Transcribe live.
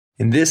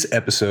In this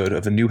episode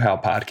of the New How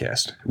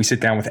podcast, we sit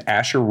down with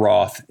Asher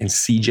Roth and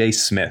CJ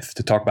Smith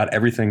to talk about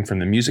everything from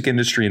the music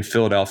industry in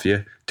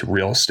Philadelphia to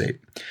real estate.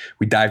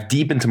 We dive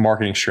deep into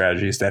marketing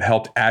strategies that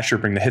helped Asher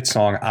bring the hit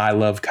song I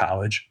Love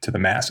College to the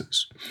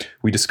masses.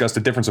 We discuss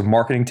the difference of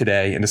marketing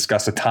today and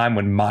discuss a time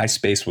when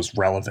MySpace was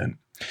relevant.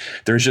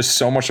 There's just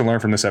so much to learn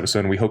from this episode,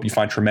 and we hope you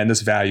find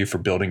tremendous value for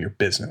building your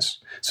business.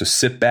 So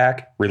sit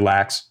back,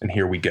 relax, and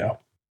here we go.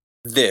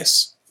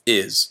 This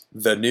is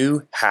the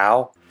New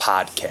How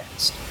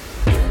podcast.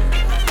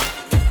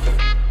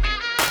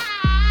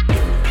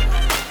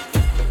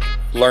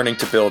 Learning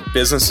to build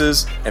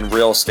businesses and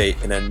real estate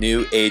in a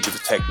new age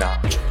of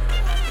technology.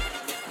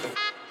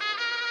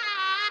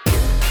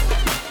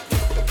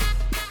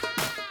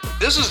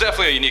 This is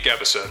definitely a unique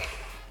episode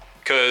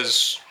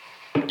because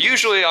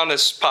usually on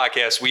this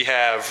podcast we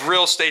have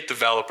real estate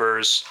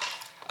developers,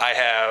 I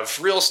have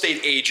real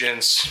estate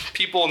agents,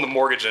 people in the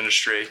mortgage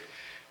industry,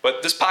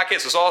 but this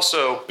podcast is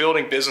also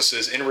building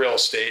businesses in real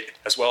estate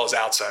as well as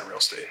outside real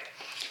estate.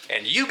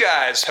 And you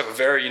guys have a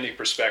very unique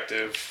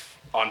perspective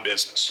on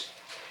business.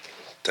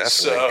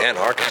 Definitely, and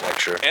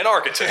architecture. And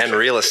architecture. And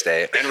real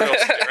estate. And real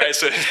estate, right?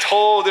 So it's a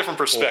whole different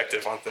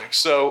perspective on things.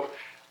 So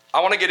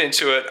I want to get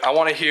into it. I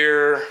want to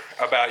hear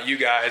about you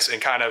guys and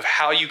kind of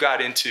how you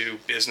got into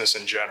business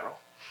in general.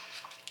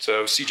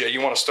 So CJ, you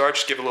want to start?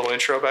 Just give a little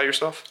intro about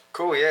yourself.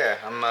 Cool, yeah.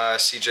 I'm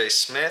CJ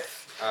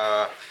Smith.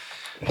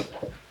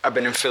 I've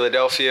been in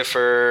Philadelphia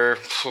for,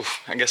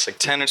 I guess, like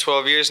 10 or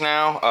 12 years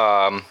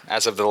now.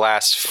 As of the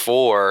last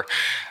 4,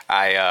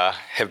 I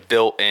have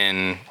built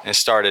and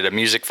started a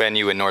music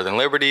venue in Northern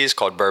Liberties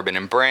called Bourbon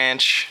and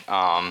Branch.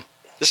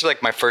 This is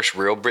like my first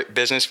real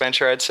business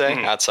venture, I'd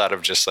say, outside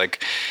of just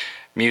like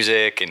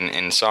music and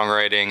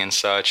songwriting and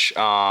such.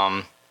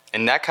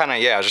 And that kind of,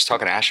 I was just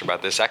talking to Ash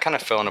about this. That kind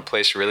of fell into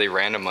place really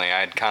randomly.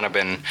 I'd kind of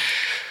been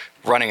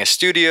running a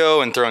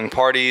studio and throwing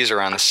parties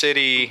around the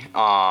city,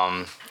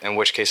 in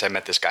which case I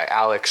met this guy,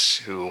 Alex,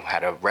 who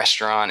had a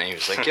restaurant, and he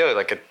was like, yo,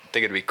 like, I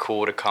think it'd be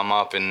cool to come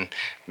up and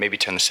maybe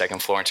turn the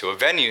second floor into a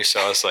venue.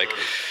 So I was like,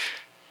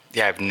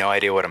 yeah, I have no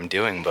idea what I'm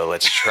doing, but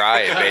let's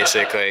try it,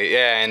 basically.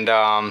 Yeah, and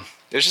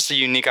it was just a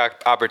unique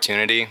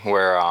opportunity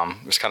where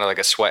it was kind of like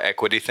a sweat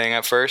equity thing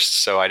at first,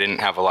 so I didn't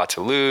have a lot to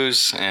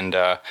lose, and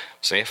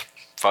so yeah,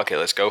 fuck it,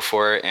 let's go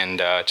for it, and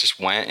just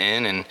went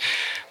in and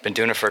been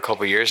doing it for a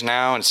couple years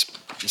now. And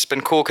it's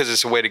been cool because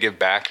it's a way to give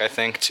back, I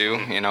think, too.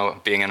 You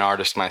know, being an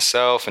artist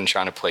myself and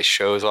trying to play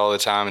shows all the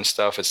time and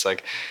stuff, it's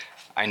like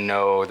I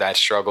know that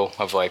struggle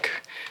of like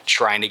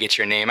trying to get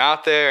your name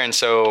out there. And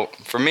so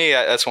for me,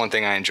 that's one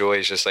thing I enjoy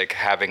is just like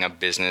having a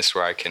business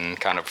where I can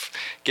kind of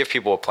give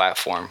people a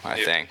platform,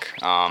 I think.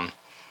 And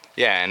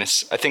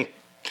I think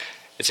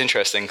it's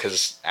interesting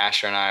because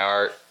Asher and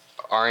I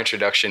our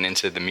introduction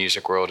into the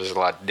music world is a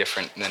lot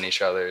different than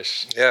each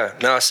other's. Yeah,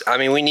 no, I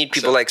mean, we need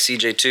people like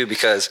CJ too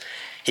because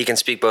he can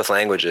speak both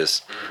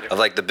languages, of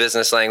like the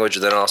business language,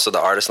 then also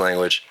the artist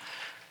language.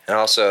 And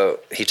also,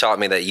 he taught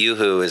me that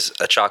Yoo-hoo is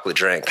a chocolate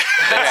drink.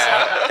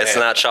 It's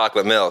not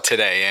chocolate milk.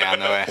 Today, on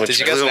the way. Did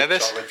you guys know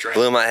this?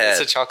 Blew my head.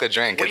 It's a chocolate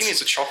drink. What do you mean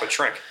it's a chocolate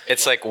drink?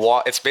 It's like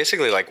it's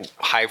basically like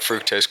high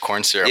fructose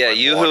corn syrup. Yeah, with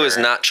Yoo-hoo water. is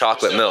not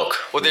chocolate milk.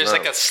 Well, there's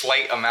like a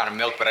slight amount of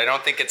milk, but I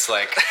don't think it's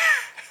like.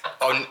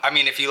 Oh, I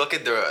mean, if you look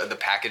at the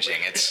packaging,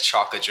 it's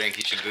chocolate drink.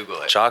 You should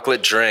Google it.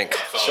 Chocolate drink.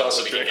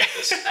 Chocolate drink.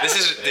 This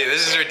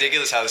is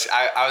ridiculous. How this?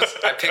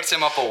 I picked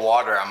him up a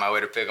water on my way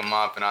to pick him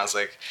up, and I was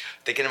like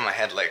thinking in my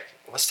head like,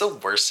 what's the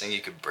worst thing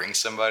you could bring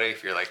somebody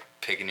if you're like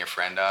picking your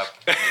friend up?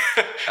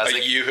 I was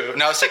like, Yoo-hoo.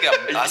 No, I was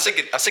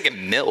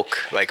thinking milk,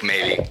 like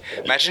maybe.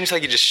 Imagine if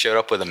like you just showed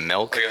up with a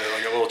milk.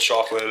 Like a little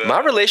chocolate. My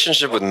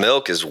relationship with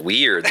milk is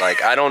weird.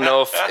 Like, I don't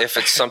know if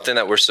it's something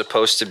that we're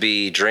supposed to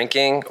be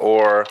drinking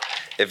or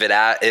if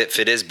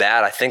it is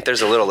bad. I think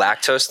there's a little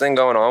lactose thing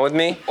going on with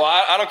me. Well,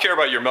 I don't care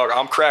about your milk.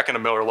 I'm cracking a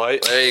Miller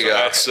Lite. There you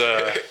go.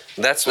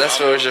 That's what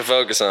we should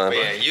focus on. But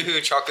yeah,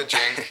 Yoo-hoo chocolate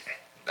drink.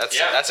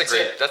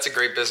 That's a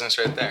great business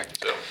right there.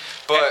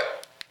 But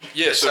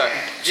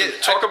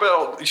talk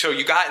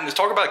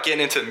about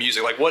getting into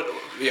music. Like what,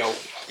 you know.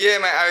 Yeah,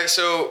 man.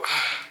 So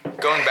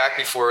going back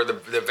before the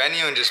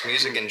venue and just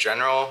music in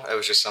general, it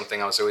was just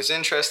something I was always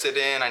interested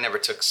in. I never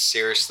took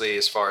seriously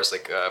as far as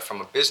like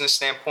from a business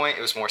standpoint.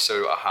 It was more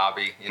so a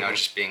hobby, you know,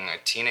 just being a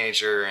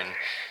teenager and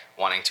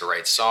wanting to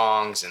write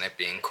songs and it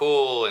being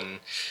cool and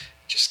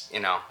just, you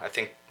know, I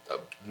think a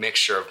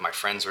mixture of my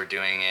friends were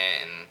doing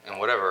it and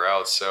whatever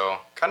else. So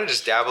kind of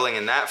just dabbling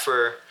in that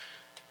for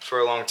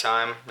a long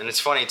time. And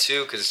it's funny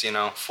too, because, you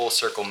know, full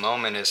circle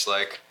moment is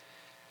like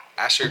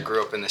Asher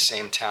grew up in the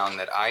same town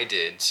that I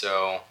did.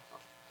 So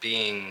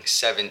being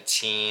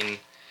 17,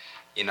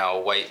 you know,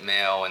 white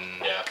male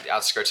and the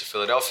outskirts of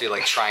Philadelphia,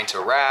 like trying to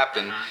rap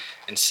and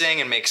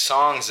sing and make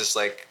songs is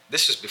like,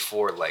 this was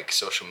before like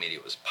social media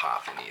was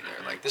popping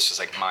either. Like this was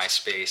like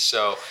MySpace.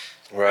 So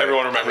right.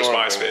 Everyone remembers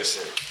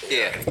MySpace.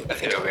 Yeah, I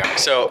think it'll be on.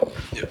 So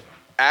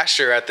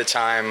Asher at the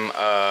time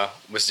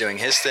was doing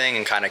his thing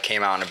and kind of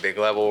came out on a big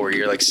level where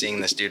you're like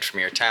seeing this dude from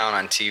your town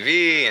on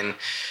TV and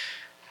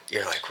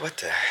you're like, what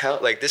the hell?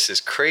 Like, this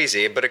is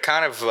crazy. But it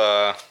kind of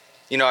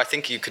I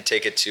think you could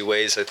take it two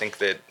ways. I think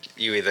that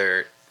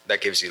that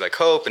gives you like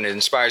hope and it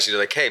inspires you to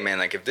like, hey man,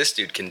 like if this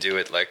dude can do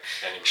it, like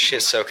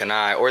shit, so can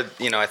I. Or,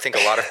 I think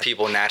a lot of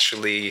people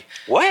naturally,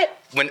 What?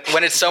 when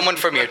it's someone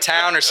from your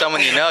town or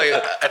someone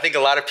I think a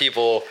lot of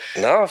people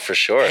No, for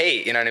sure.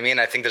 hate, you know what I mean?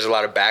 I think there's a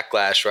lot of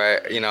backlash, right?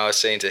 I was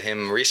saying to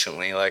him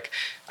recently, like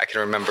I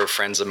can remember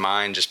friends of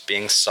mine just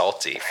being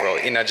salty for,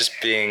 just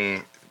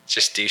being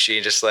just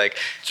douchey, just like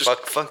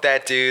fuck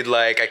that dude,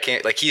 like I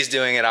can't, like he's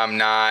doing it, I'm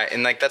not,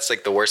 and like that's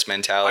like the worst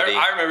mentality.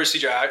 I remember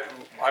CJ.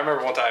 I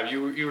remember one time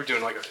you were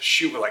doing like a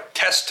shoot with like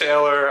Tess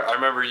Taylor. I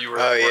remember you were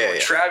working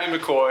with Travis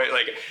McCoy.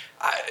 Like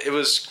it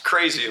was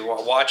crazy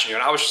watching you,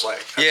 and I was just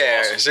like,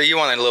 that's awesome. So you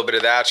wanted a little bit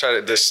of that. I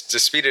try to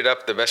speed it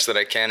up the best that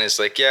I can. Is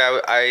like,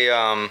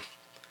 I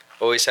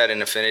always had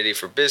an affinity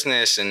for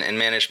business and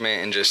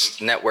management and just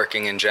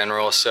networking in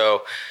general.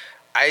 So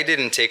I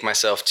didn't take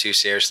myself too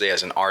seriously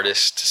as an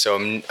artist. So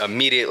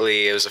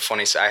immediately it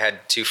was I had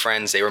two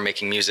friends, they were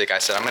making music. I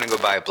said, I'm going to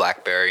go buy a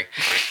BlackBerry.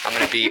 I'm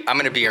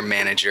going to be your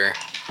manager.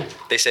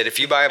 They said, if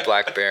you buy a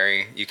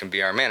BlackBerry, you can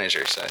be our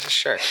manager. So I said,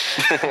 sure.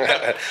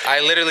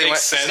 I literally went.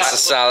 That's a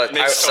solid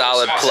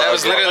plug. I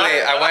was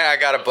literally, I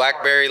got a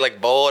BlackBerry like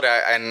Bold,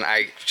 and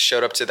I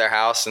showed up to their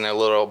house in their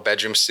little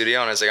bedroom studio,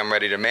 and I was like, I'm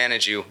ready to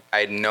manage you. I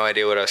had no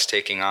idea what I was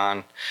taking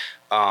on.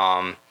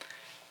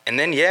 And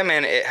then,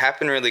 man, it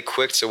happened really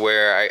quick to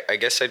where I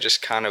guess I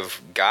just kind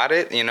of got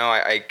it.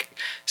 I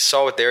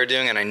saw what they were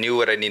doing and I knew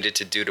what I needed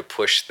to do to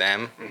push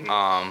them.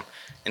 Mm-hmm.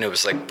 And it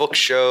was like book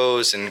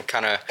shows and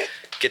kind of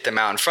get them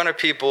out in front of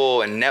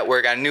people and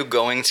network. I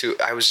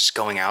was just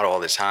going out all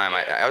the time.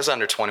 I was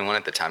under 21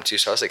 at the time too.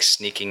 So I was like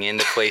sneaking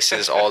into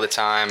places all the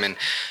time. And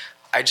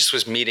I just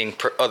was meeting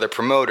other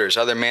promoters,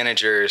 other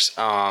managers.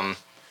 And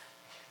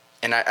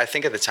I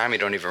think at the time you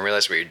don't even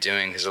realize what you're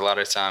doing, because a lot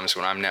of times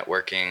when I'm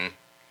networking,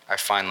 I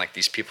find like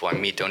these people I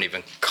meet don't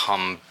even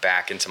come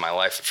back into my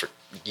life for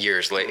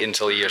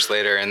until years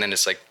later, and then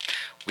it's like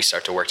we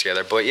start to work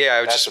together. But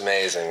that's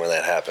amazing when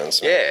that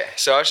happens. Man. Yeah,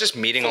 so I was just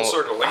meeting. Full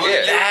circle.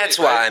 That's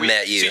why I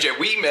met you. CJ,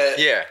 we met.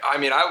 Yeah. I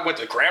mean, I went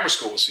to grammar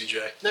school with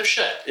CJ. No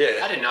shit. Yeah.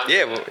 I did not.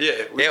 Yeah.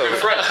 We were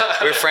friends.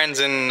 We were friends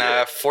in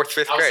 4th,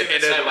 5th grade.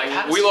 And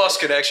then we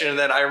lost connection, and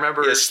then I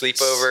remember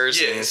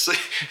sleepovers. Yeah,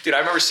 dude, I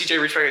remember CJ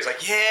reached back. He's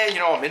like,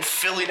 I'm in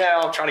Philly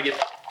now. I'm trying to get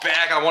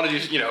back. I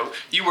wanted to,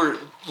 you were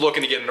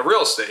looking to get into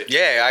real estate.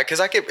 Yeah, because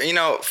I get,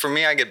 for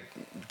me, I get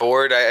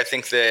bored. I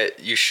think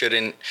that you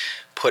shouldn't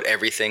put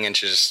everything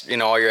into just,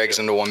 all your eggs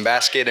into one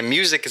basket. And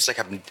music is like,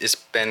 it's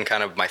been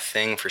kind of my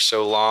thing for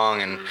so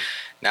long. And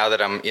now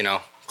that I'm,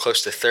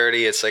 close to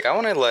 30, it's like, I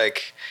want to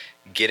like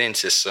get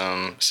into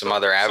some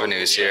other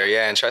avenues here,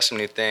 and try some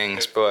new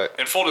things. But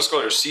and full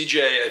disclosure,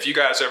 CJ, if you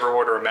guys ever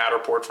order a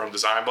Matterport from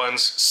Design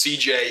Blends,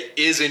 CJ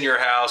is in your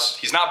house.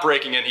 He's not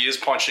breaking in; he is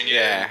punching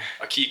in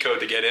a key code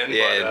to get in.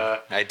 Yeah,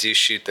 but, I do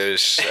shoot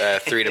those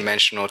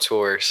 3-dimensional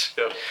tours.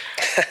 Yep.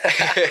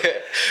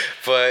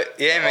 But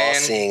man,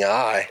 all-seeing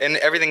eye. And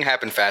everything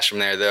happened fast from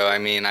there, though. I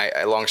mean,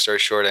 I long story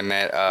short, I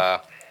met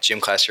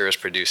Gym Class Heroes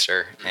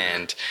producer,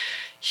 and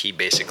he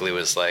basically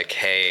was like,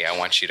 hey, I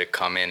want you to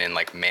come in and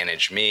like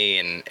manage me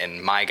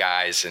and my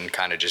guys and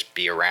kind of just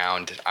be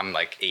around. I'm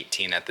like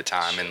 18 at the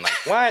time and like,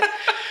 what?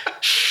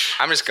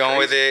 I'm just going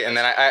with it. And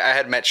then I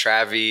had met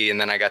Travi,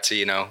 and then I got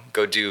to,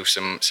 go do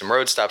some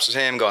road stops with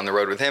him, go on the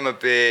road with him a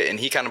bit.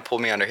 And he kind of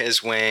pulled me under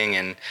his wing.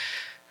 And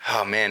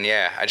oh man,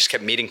 I just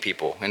kept meeting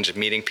people and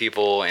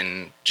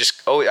I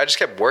just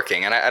kept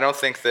working. And I don't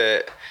think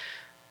that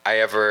I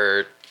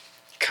ever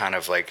kind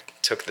of like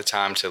took the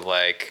time to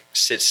like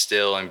sit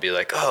still and be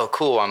like, oh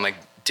cool, I'm like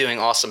doing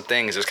awesome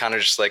things. It was kind of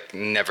just like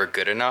never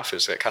good enough. It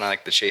was kind of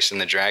like the chasing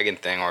the dragon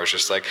thing, or it's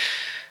just like,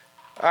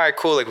 all right,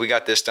 cool, like we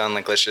got this done,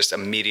 like let's just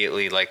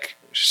immediately like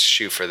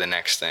shoot for the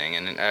next thing.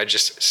 And I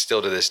just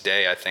still to this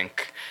day, I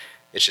think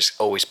it's just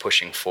always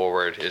pushing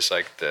forward is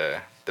like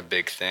the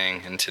big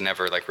thing, and to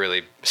never like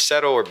really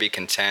settle or be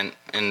content.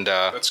 And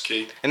that's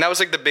key. And that was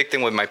like the big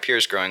thing with my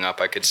peers growing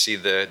up. I could see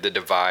the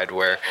divide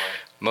where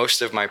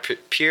most of my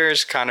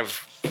peers kind of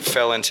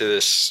fell into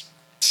this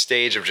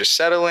stage of just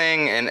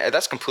settling, and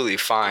that's completely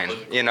fine,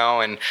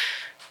 and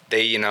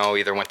they,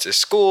 either went to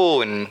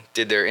school and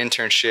did their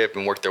internship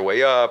and worked their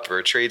way up,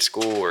 or trade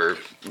school or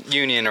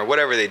union or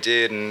whatever they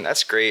did, and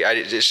that's great.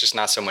 It's just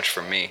not so much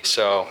for me.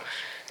 So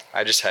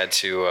I just had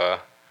to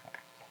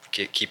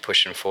keep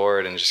pushing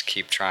forward and just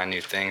keep trying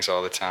new things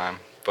all the time.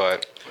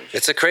 But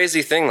it's a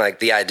crazy thing, like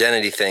the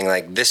identity thing.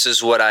 Like, this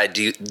is what I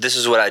do. This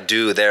is what I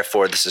do.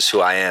 Therefore, this is who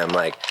I am.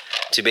 Like,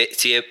 to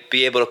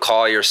be able to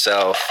call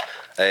yourself,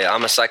 hey,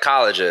 I'm a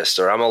psychologist,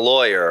 or I'm a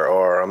lawyer,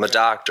 or I'm a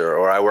doctor,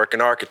 or I work in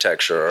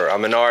architecture, or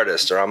I'm an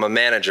artist, or I'm a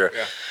manager.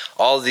 Yeah.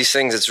 All of these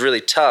things, it's really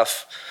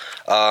tough.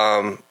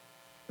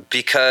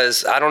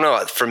 Because I don't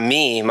know, for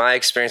me, my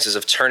experiences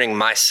of turning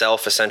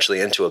myself essentially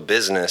into a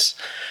business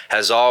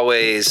has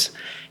always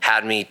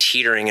had me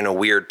teetering in a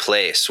weird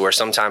place where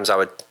sometimes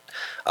I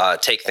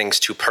take things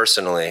too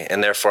personally,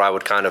 and therefore I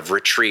would kind of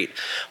retreat.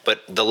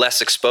 But the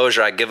less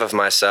exposure I give of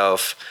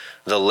myself,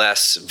 the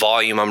less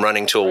volume I'm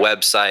running to a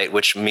website,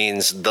 which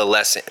means the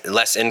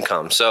less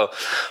income. So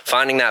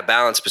finding that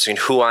balance between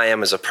who I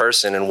am as a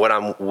person and what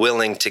I'm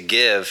willing to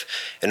give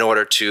in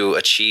order to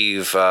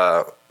achieve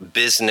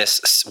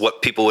business,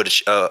 what people would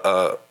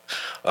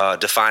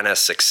define as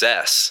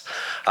success,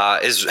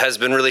 has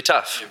been really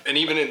tough. And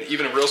even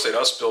in real estate,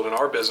 us building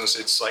our business,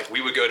 it's like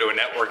we would go to a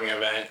networking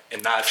event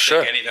and not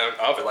think anything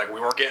of it. Like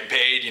we weren't getting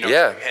paid, you know.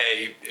 Yeah. Like,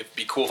 hey, it'd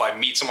be cool if I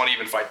meet someone,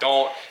 even if I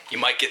don't. You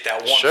might get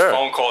that one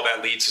phone call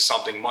that leads to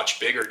something much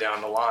bigger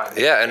down the line.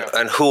 Yeah,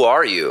 and who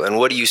are you, and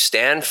what do you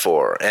stand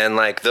for? And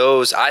like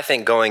those, I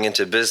think going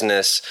into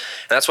business,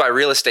 and that's why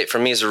real estate for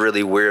me is a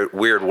really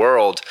weird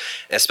world,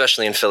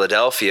 especially in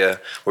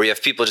Philadelphia, where you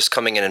have people just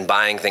coming in and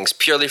buying things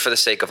purely for the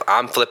sake of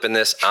I'm flipping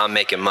this, I'm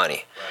making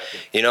money.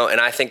 Right. You know,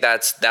 and I think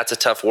that's a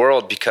tough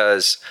world,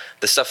 because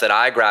the stuff that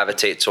I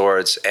gravitate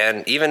towards,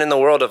 and even in the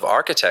world of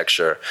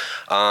architecture,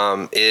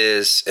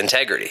 is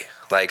integrity.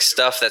 Like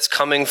stuff that's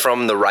coming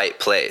from the right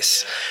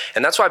place.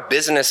 And that's why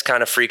business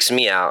kind of freaks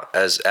me out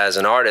as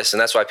an artist.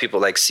 And that's why people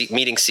like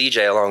meeting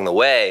CJ along the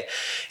way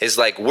is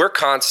like, we're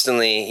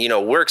constantly, you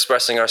know, we're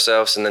expressing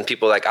ourselves, and then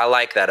people are like, I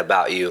like that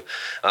about you.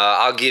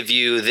 I'll give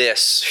you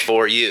this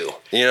for you.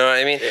 You know what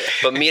I mean? Yeah.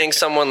 But meeting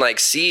someone like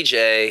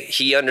CJ,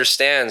 he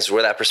understands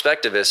where that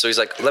perspective is. So he's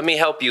like, let me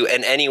help you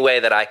in any way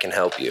that I can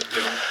help you.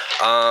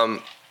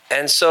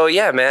 And so,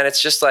 yeah, man,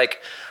 it's just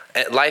like,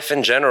 life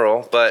in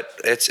general, but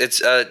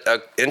it's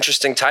a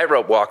interesting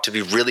tightrope walk to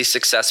be really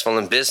successful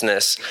in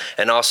business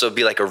and also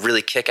be like a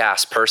really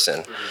kick-ass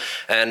person.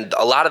 And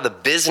a lot of the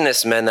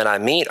businessmen that I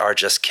meet are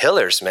just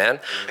killers, man.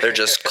 They're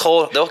just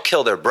cold. They'll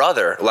kill their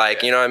brother,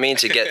 like, you know what I mean,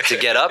 to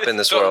get up in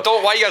this world.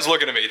 Why are you guys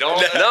looking at me? No,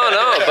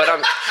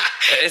 but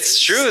it's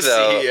true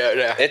though.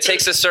 It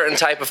takes a certain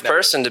type of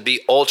person to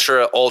be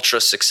ultra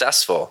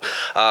successful.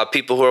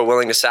 People who are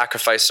willing to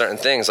sacrifice certain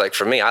things. Like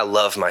for me, I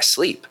love my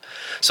sleep.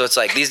 So it's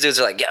like, these dudes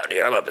are like, yo,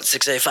 dude, I'm up at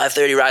 6 a.m.,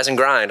 5:30, rise and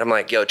grind. I'm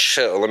like, yo,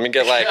 chill. Let me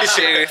get like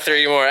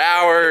 2-3 more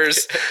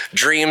hours.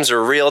 Dreams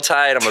are real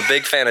tight. I'm a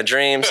big fan of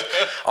dreams,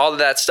 all of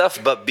that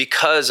stuff. But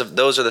because of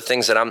those are the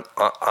things that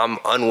I'm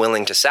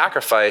unwilling to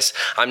sacrifice,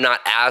 I'm not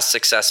as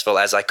successful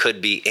as I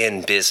could be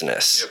in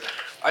business. Yep.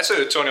 I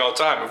say to Tony all the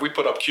time, if we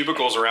put up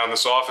cubicles around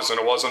this office and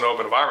it wasn't an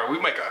open environment,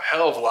 we'd make a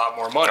hell of a lot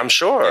more money. I'm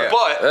sure.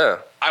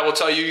 But I will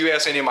tell you, you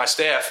ask any of my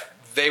staff,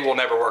 they will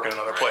never work in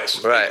another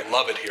place. Right. They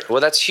love it here.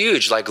 Well, that's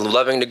huge, like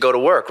loving to go to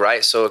work,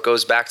 right? So it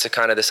goes back to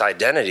kind of this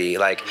identity.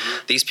 Like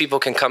these people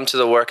can come to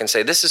the work and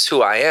say, this is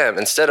who I am,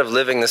 instead of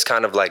living this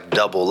kind of like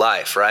double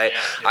life, right?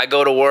 Yeah. I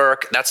go to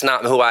work, that's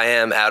not who I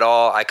am at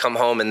all. I come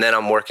home and then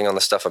I'm working on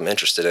the stuff I'm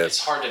interested in. It's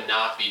hard to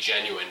not be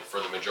genuine for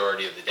the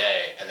majority of the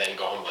day and then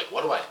go home like,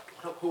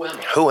 who am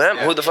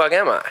I? Who the fuck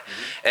am I?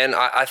 And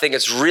I think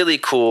it's really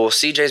cool.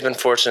 CJ's been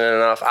fortunate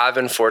enough, I've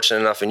been fortunate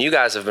enough, and you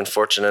guys have been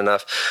fortunate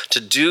enough to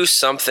do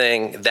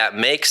something that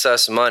makes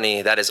us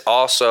money that is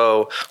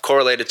also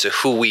correlated to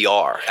who we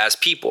are as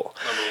people.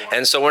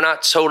 And so we're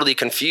not totally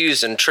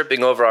confused and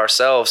tripping over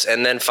ourselves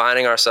and then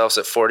finding ourselves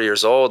at 40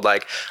 years old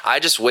like, I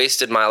just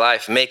wasted my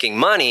life making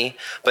money,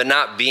 but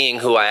not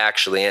being who I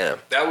actually am.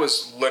 That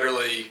was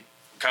literally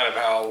kind of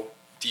how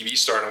DB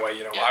started away.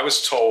 You know, I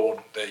was told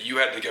that you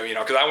had to go, you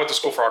know, because I went to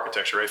school for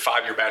architecture, right?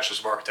 5-year bachelor's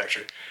of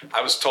architecture.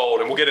 I was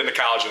told, and we'll get into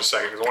college in a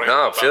second, because I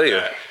want to I feel you.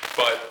 That.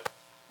 But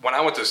when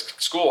I went to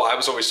school, I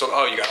was always told,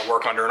 oh, you got to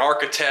work under an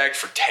architect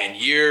for 10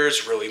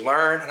 years, really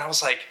learn. And I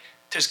was like,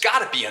 there's got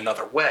to be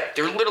another way.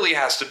 There literally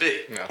has to be.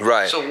 Yeah.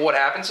 Right. So what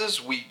happens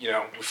is we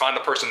find the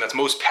person that's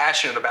most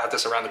passionate about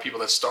this around the people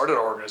that started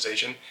our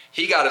organization.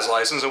 He got his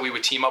license, and we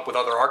would team up with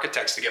other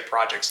architects to get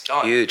projects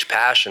done. Huge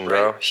passion,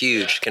 bro. Right?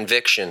 Huge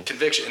conviction.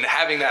 And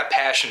having that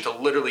passion to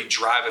literally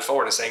drive it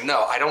forward and saying,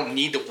 no, I don't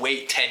need to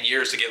wait 10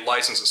 years to get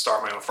licensed and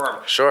start my own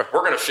firm. Sure. We're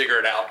going to figure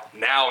it out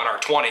now in our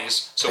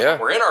 20s. So when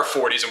we're in our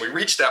 40s and we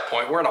reach that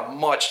point, we're in a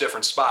much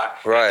different spot.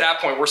 Right. At that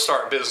point, we're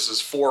starting businesses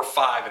 4,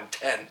 5, and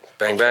 10.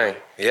 Bang, bang.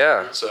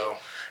 Yeah. So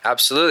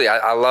absolutely.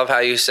 I love how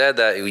you said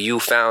that you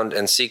found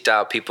and seeked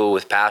out people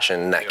with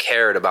passion that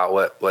cared about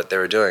what they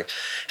were doing.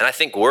 And I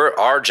think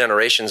our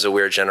generation's a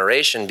weird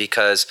generation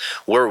because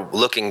we're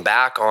looking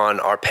back on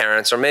our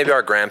parents or maybe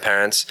our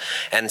grandparents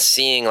and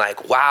seeing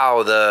like,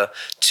 wow, the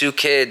 2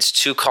 kids,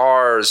 2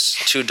 cars,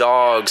 2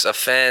 dogs, a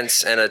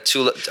fence, and a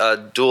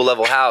dual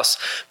level house.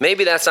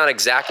 Maybe that's not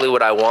exactly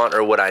what I want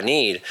or what I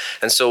need.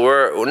 And so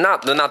we're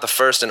not the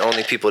first and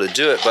only people to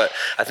do it, but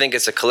I think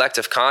it's a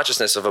collective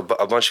consciousness of a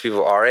bunch of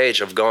people our age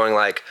of going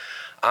like,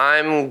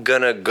 I'm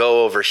gonna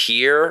go over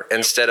here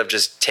instead of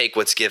just take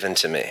what's given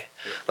to me.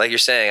 Like you're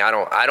saying,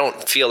 I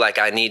don't feel like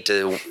I need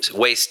to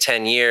waste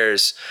 10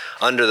 years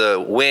under the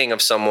wing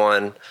of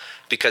someone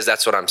because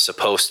that's what I'm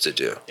supposed to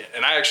do. Yeah,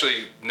 and I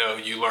actually know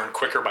you learn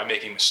quicker by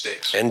making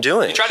mistakes. And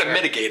doing. You try to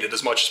mitigate it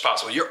as much as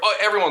possible.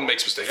 Everyone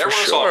makes mistakes.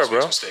 Everyone always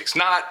makes mistakes.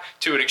 Not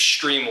to an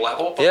extreme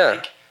level, but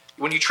like,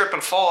 when you trip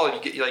and fall,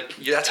 you get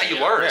that's how you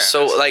learn.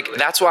 So like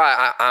that's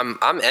why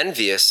I'm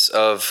envious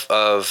of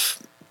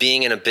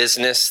being in a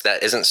business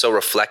that isn't so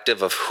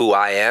reflective of who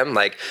I am.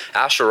 Like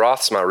Asher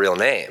Roth's my real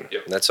name.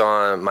 Yep. That's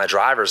on my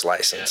driver's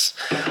license.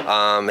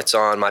 It's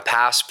on my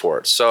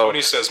passport. So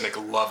Tony says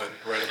McLovin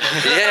right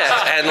above.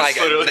 yeah, and like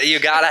Literally. you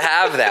gotta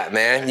have that,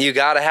 man. You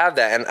gotta have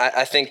that, and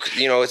I think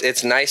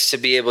it's nice to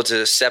be able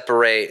to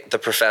separate the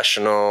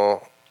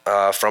professional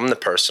from the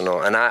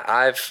personal, and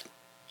I've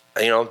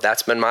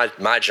that's been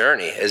my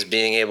journey, is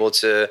being able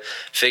to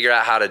figure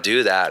out how to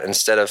do that.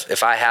 Instead of,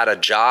 if I had a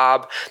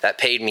job that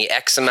paid me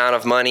X amount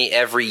of money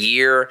every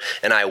year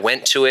and I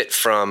went to it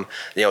from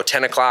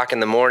 10 o'clock in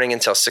the morning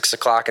until 6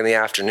 o'clock in the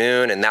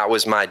afternoon, and that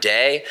was my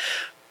day,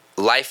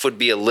 life would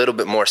be a little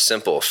bit more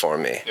simple for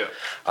me.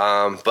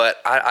 Yeah.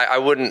 But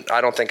I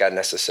don't think I'd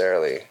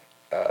necessarily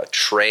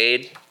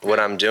trade what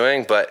I'm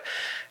doing, but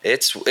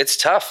it's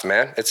tough,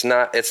 man. It's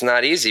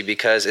not easy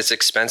because it's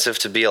expensive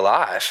to be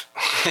alive.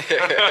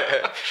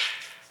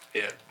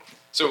 Yeah.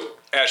 So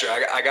Asher,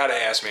 I gotta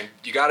ask, man.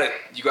 You gotta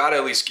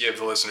at least give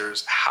the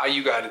listeners how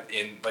you got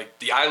in, like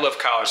the "I Love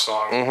College"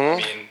 song. I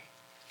mean,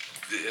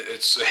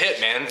 it's a hit,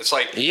 man. It's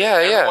like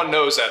everyone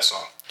knows that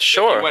song.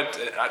 Sure.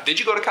 Did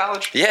you go to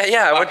college?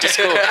 Yeah, I went to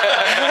school.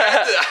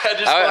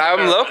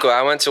 I'm local.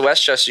 I went to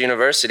Westchester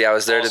University. I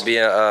was there to be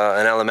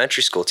an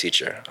elementary school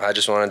teacher. I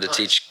just wanted to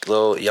teach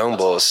little young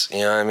bulls, you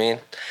know what I mean?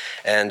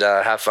 And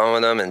have fun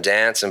with them and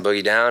dance and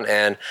boogie down.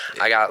 And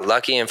I got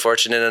lucky and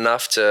fortunate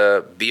enough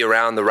to be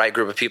around the right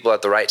group of people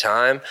at the right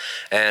time.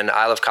 And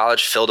I Love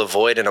College filled a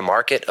void in a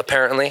market,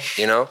 apparently,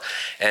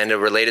 and it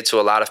related to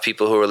a lot of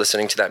people who were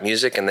listening to that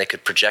music, and they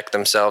could project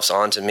themselves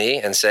onto me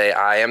and say,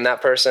 I am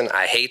that person,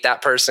 I hate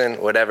that person,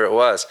 whatever it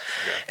was.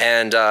 Yeah.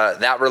 And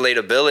that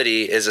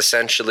relatability is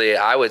essentially,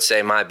 I would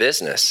say, my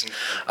business.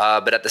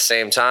 But at the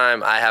same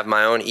time, I have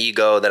my own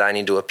ego that I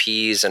need to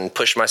appease and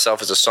push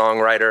myself as a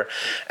songwriter,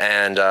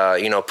 and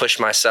push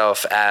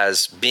myself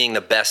as being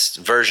the best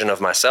version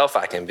of myself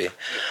I can be.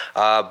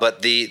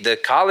 But the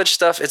college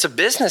stuff, it's a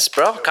business,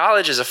 bro.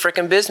 College is a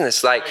freaking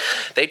business. Like,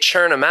 they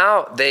churn them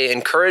out. They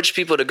encourage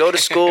people to go to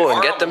school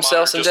and get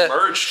themselves in debt.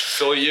 Merged.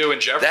 Philly U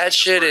and Jefferson. That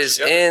shit is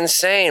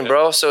insane,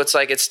 bro. So it's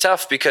like, it's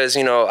tough because,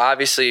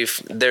 obviously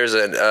there's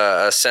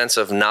a sense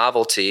of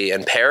novelty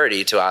and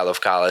parody to I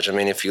Love College. I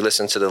mean, if you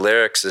listen to the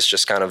lyrics, it's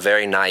just kind of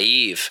very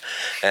naive.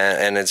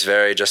 And it's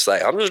very just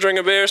like, I'm just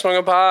drinking beer,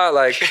 smoking pot,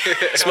 like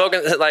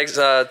smoking, like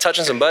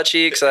touching some butt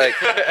cheeks, like.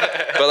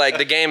 But like,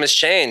 the game has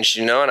changed,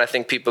 and I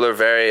think people are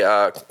very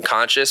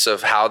conscious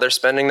of how they're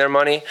spending their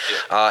money,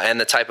 and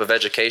the type of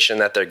education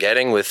that they're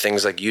getting with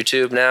things like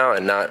YouTube now,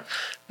 and not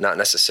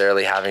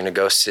necessarily having to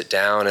go sit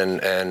down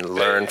and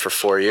learn for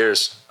 4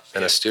 years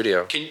in a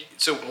studio.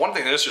 So one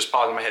thing that's just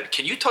popped in my head,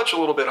 can you touch a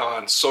little bit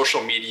on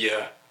social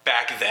media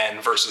back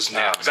then versus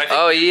now? Because I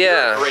think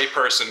you're a great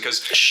person.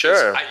 Because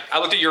I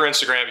looked at your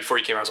Instagram before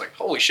you came out. I was like,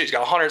 holy shit, he's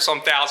got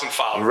 100-some thousand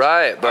followers.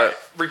 Right, but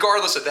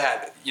regardless of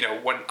that,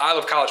 when I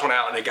Love College went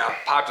out and it got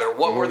popular,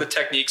 what were the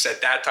techniques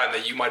at that time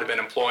that you might have been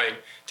employing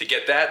to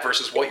get that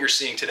versus what you're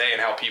seeing today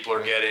and how people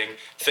are getting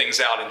things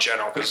out in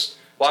general? Because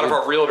a lot of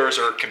our realtors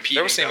are competing.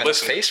 There was even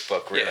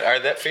Facebook.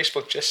 That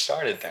Facebook just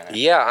started then.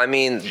 Yeah, I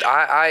mean,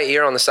 I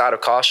err on the side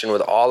of caution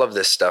with all of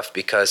this stuff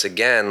because,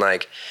 again,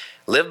 like,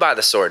 live by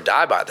the sword,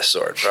 die by the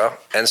sword, bro.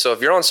 And so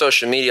if you're on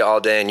social media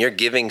all day and you're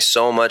giving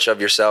so much of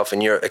yourself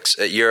and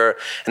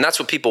and that's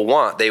what people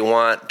want. They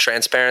want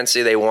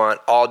transparency. They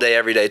want all day,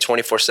 every day,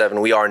 24/7.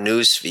 We are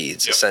news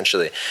feeds,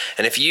 essentially.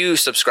 And if you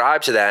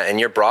subscribe to that and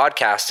you're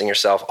broadcasting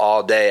yourself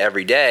all day,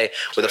 every day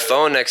with a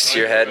phone next to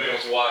your head,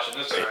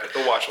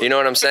 you know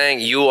what I'm saying?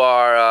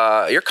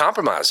 You're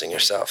compromising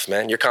yourself,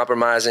 man. You're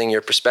compromising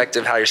your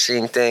perspective, how you're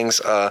seeing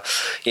things.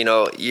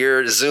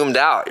 You're zoomed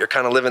out. You're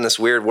kind of living this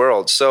weird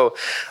world. So,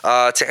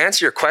 to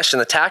answer your question,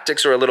 the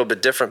tactics were a little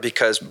bit different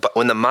because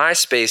when the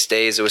MySpace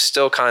days, it was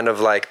still kind of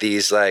like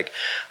these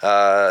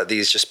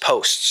just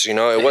posts,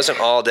 it wasn't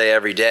all day,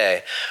 every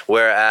day.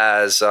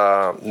 Whereas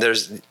now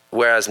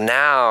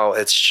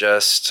it's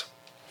just,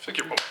 I feel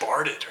like you're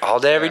bombarded. Right? All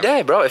day, every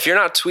day, bro. If you're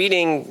not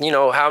tweeting,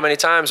 how many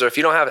times, or if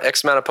you don't have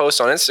X amount of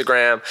posts on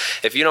Instagram,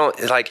 if you don't,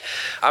 like,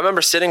 I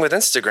remember sitting with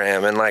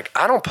Instagram and, like,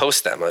 I don't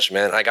post that much,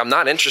 man. Like, I'm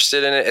not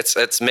interested in it.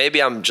 It's maybe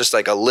I'm just,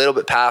 like, a little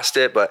bit past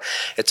it, but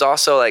it's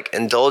also, like,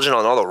 indulgent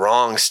on all the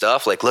wrong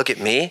stuff. Like, look at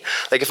me.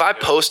 Like, if I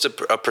post a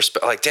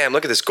perspective, like, damn,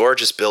 look at this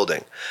gorgeous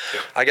building.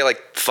 Yeah. I get,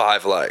 like,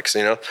 5 likes,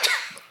 And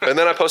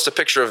then I post a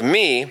picture of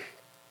me,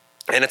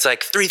 and it's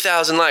like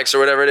 3,000 likes or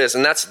whatever it is.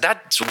 And that's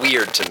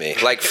weird to me.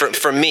 Like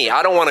for me,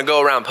 I don't want to go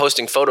around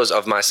posting photos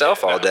of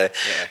myself all day.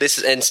 Yeah. This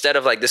is instead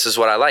of like, this is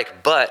what I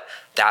like, but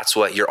that's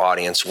what your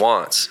audience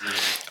wants.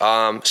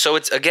 So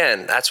it's,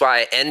 again, that's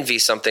why I envy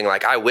something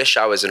like, I wish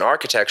I was in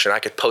architecture and I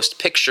could post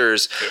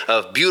pictures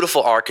of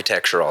beautiful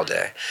architecture all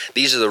day.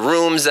 These are the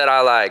rooms that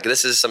I like.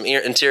 This is some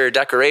interior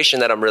decoration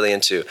that I'm really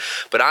into.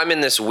 But I'm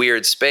in this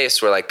weird space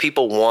where like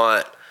people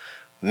want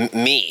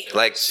me,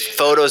 like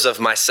photos of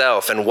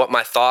myself and what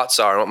my thoughts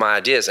are and what my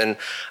ideas. And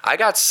I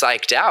got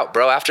psyched out,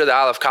 bro, after the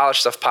I Love College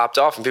stuff popped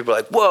off and people were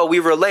like, whoa, we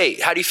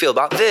relate. How do you feel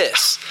about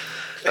this?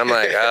 I'm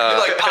like, You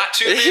like pot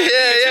too?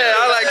 yeah,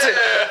 I like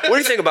to. What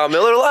do you think about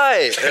Miller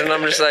Lite? And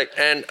I'm just like,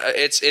 and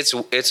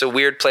it's a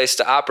weird place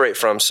to operate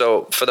from.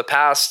 So for the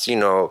past,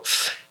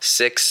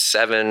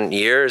 6-7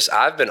 years,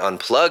 I've been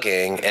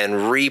unplugging and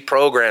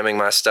reprogramming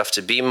my stuff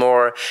to be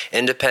more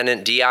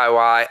independent,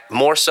 DIY,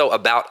 more so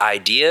about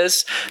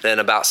ideas than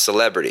about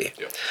celebrity.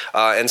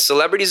 Yeah. And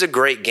celebrity is a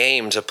great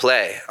game to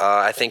play.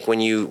 I think when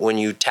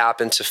you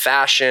tap into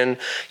fashion,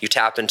 you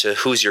tap into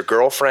who's your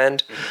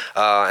girlfriend,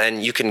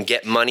 and you can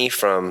get money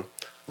from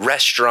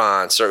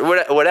restaurants or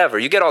whatever.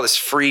 You get all this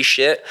free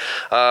shit.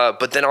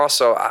 But then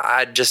also,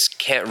 I just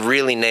can't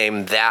really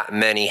name that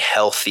many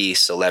healthy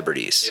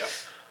celebrities. Yeah.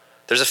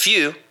 There's a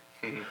few,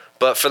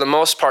 but for the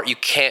most part, you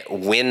can't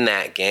win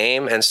that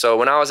game. And so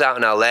when I was out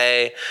in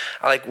LA,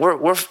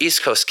 we're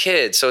East Coast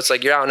kids. So it's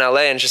like you're out in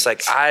LA and it's just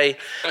like,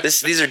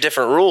 these are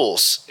different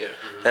rules. Yeah.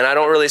 And I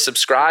don't really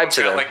subscribe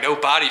to them. Like no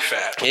body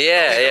fat.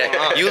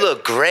 Yeah. You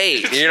look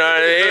great. You know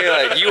what I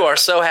mean? Like you are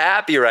so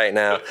happy right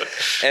now.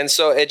 And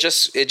so it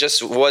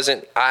just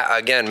wasn't,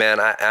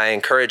 I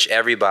encourage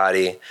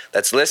everybody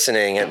that's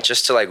listening and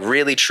just to like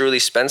really truly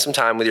spend some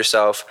time with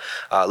yourself,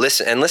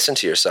 listen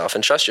to yourself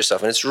and trust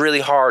yourself. And it's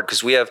really hard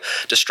because we have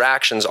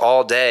distractions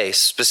all day,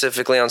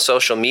 specifically on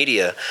social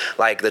media,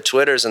 like the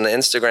Twitters and the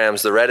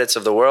Instagrams, the Reddits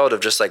of the world of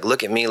just like,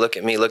 look at me, look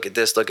at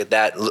this, look at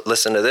that,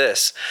 listen to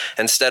this,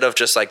 instead of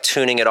just like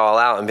tuning it all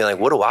out and being like,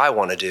 what do I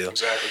want to do?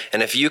 Exactly.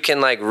 And if you can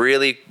like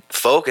really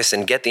focus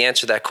and get the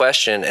answer to that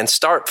question and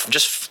start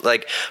just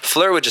like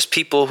flirt with just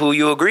people who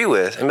you agree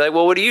with and be like,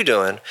 well, what are you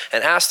doing?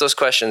 And ask those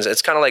questions.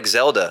 It's kind of like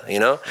Zelda,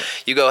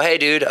 you go, hey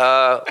dude,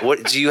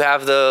 what do you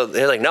have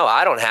they're like, no,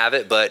 I don't have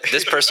it, but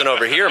this person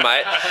over here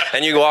might.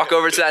 And you walk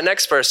over to that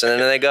next person and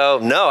then they go,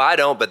 no, I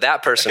don't, but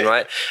that person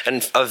might.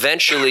 And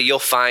eventually you'll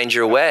find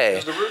your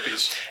way. The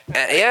rupees.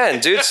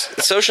 And dude,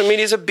 social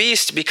media is a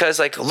beast because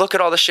like, look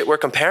at all the shit we're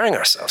comparing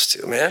ourselves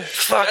to, man.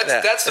 Fuck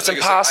that. That's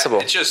impossible.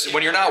 It's just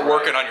when you're not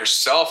working on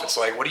yourself, it's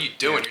like, what are you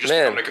doing? You're just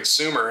becoming a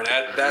consumer, and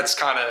that's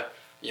kind of,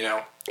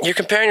 You're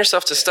comparing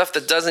yourself to stuff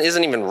that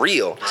isn't even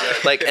real.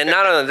 Like, and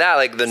not only that,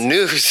 like the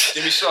news.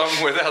 Give me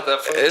something without that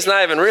footage. It's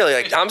not even real.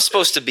 Like, I'm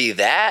supposed to be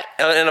that,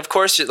 and of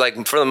course,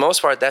 like for the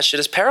most part, that shit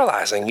is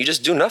paralyzing. You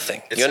just do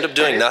nothing. You end up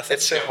doing nothing.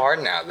 It's so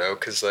hard now though,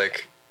 because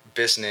like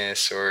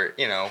business or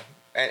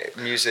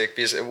music,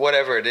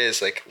 whatever it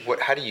is, like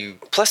how do you?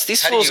 Plus,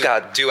 these fools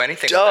got do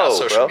anything dough,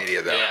 without social bro.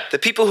 media though. Yeah. The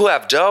people who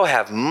have dough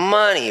have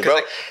money, bro.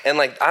 And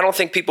like, I don't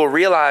think people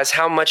realize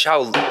how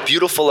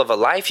beautiful of a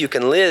life you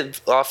can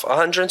live off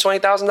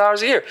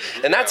 $120,000 a year,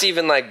 and that's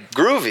even like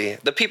groovy.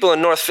 The people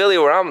in North Philly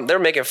where they're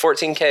making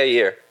 $14K a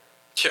year.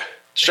 Yeah.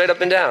 Straight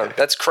up and down.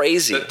 That's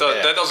crazy. That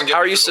doesn't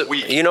get me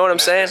week. You know what I'm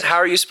saying? How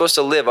are you supposed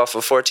to live off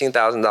of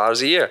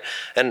 $14,000 a year?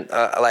 And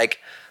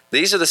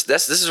this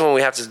is when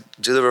we have to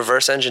do the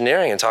reverse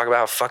engineering and talk about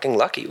how fucking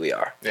lucky we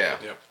are. Yeah.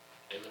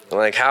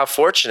 Like how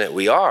fortunate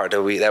we are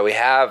that we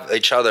have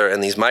each other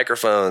and these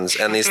microphones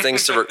and these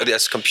things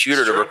this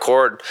computer to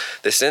record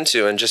this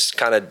into and just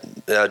kind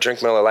of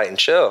drink Miller Lite and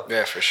chill.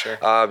 Yeah, for sure.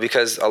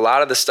 Because a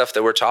lot of the stuff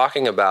that we're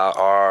talking about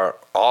are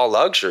all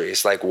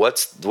luxuries. Like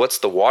what's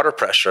the water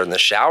pressure in the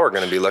shower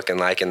going to be looking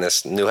like in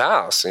this new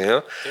house?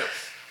 Yep.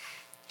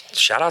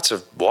 Shout out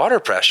to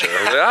water pressure.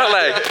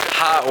 Like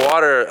hot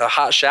water, a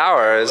hot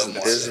shower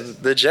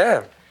is the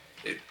jam.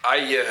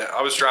 I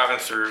was driving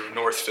through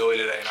North Philly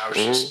today, and I was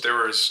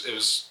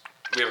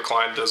we have a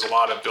client that does a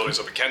lot of buildings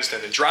up in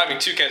Kensington, and driving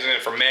to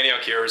Kensington from Manioc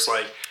here was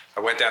like, I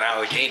went down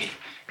Allegheny.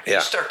 You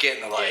start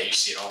getting to like, you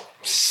see it all.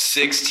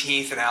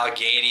 16th and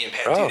Allegheny and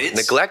Penn. Dude, it's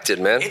neglected,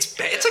 man. It's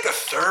like a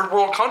third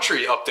world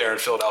country up there in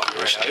Philadelphia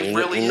right now. It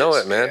really is. You know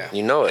it, man. Yeah.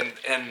 You know it.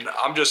 And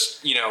I'm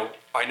just,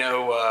 I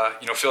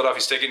know,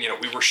 Philadelphia's taken,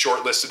 we were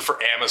shortlisted for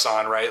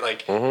Amazon, right?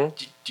 Like, do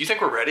you think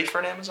we're ready for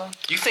an Amazon?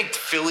 Do you think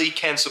Philly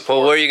can support?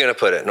 Well, where are you going to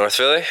put it? North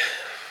Philly?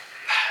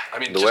 I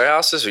mean, the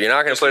warehouses? You're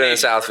not going to put it in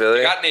South Philly.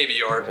 You got Navy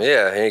Yard.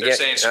 Yeah. They're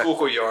saying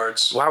Schuylkill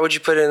Yards. Why would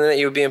you put it in there?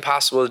 It would be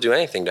impossible to do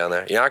anything down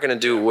there. You're not going to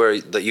do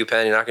the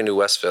UPenn. You're not going to do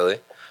West Philly.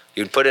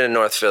 You'd put it in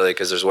North Philly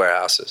because there's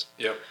warehouses.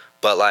 Yep.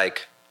 But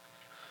like,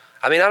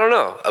 I mean, I don't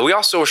know. We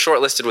also were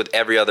shortlisted with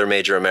every other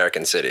major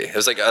American city. It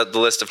was like the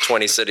list of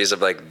 20 cities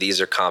of like,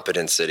 these are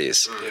competent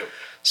cities. Yep.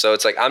 So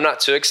it's like, I'm not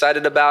too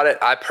excited about it.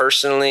 I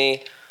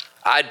personally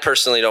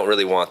don't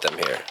really want them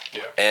here.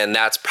 Yeah. And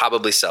that's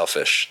probably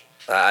selfish.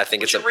 I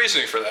think What's your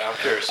reasoning for that? I'm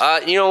curious.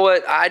 You know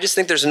what? I just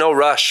think there's no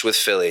rush with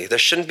Philly. There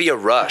shouldn't be a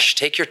rush.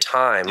 Take your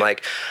time. Yeah.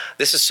 Like,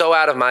 this is so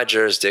out of my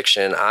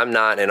jurisdiction. I'm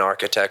not in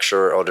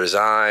architecture or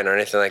design or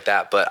anything like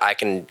that, but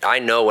I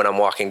know when I'm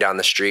walking down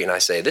the street and I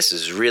say, this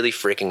is really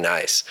freaking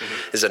nice.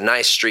 This is a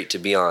nice street to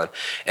be on.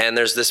 And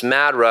there's this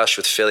mad rush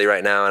with Philly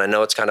right now, and I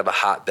know it's kind of a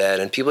hotbed,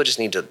 and people just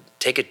need to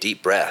take a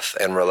deep breath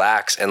and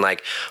relax. And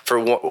like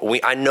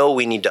I know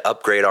we need to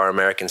upgrade our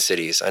American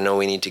cities. I know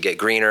we need to get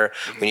greener.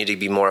 We need to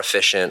be more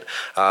efficient.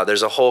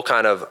 There's a whole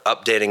kind of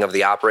updating of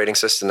the operating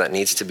system that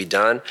needs to be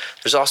done.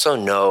 There's also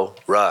no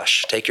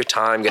rush. Take your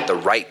time, get the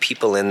right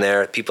people in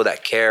there, people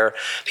that care,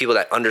 people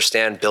that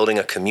understand building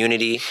a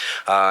community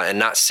and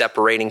not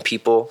separating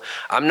people.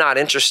 I'm not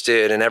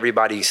interested in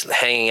everybody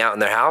hanging out in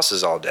their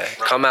houses all day.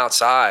 Right. Come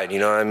outside, you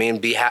know what I mean?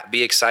 Be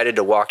excited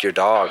to walk your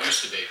dog.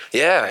 Used to be.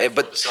 Yeah,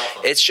 but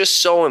it's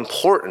just so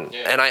important.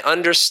 Yeah. And I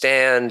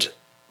understand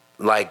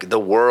like the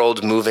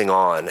world moving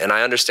on, and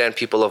I understand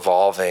people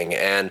evolving,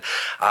 and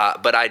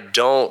but I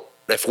don't.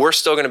 If we're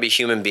still going to be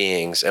human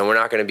beings and we're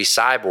not going to be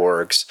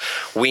cyborgs,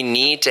 we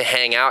need to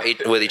hang out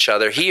with each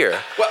other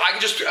here. Well,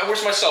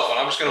 where's my cell phone?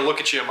 I'm just going to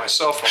look at you on my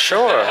cell phone.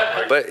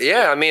 Sure. But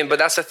yeah, I mean, but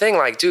that's the thing.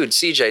 Like, dude,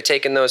 CJ,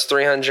 taking those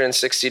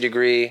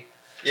 360-degree.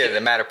 Yeah, the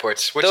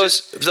Matterports.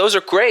 Those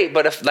are great,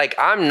 but if like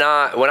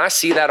when I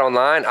see that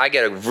online, I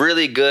get a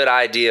really good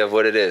idea of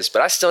what it is.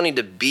 But I still need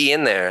to be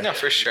in there. No,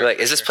 for sure. Like,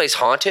 is this place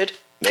haunted?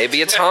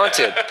 Maybe it's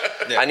haunted.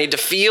 Yeah. I need to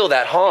feel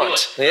that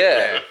haunt.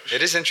 Yeah.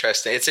 It is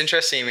interesting. It's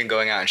interesting even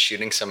going out and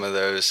shooting some of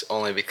those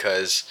only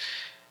because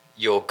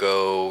you'll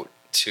go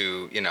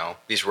to, you know,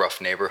 these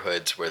rough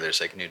neighborhoods where there's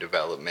like new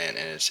development,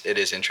 and it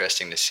is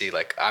interesting to see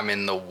like I'm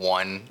in the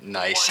one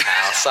nice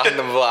house on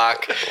the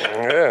block.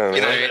 Yeah.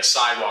 You know what I mean?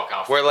 Sidewalk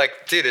out. Where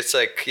like, dude, it's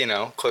like, you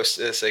know, close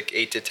to it's like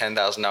 $8,000 to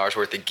 $10,000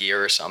 worth of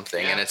gear or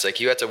something, and it's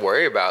like you have to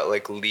worry about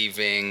like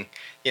leaving,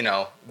 you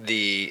know,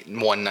 the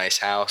one nice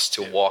house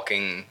to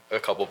walking a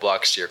couple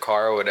blocks to your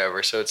car or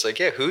whatever. So it's like,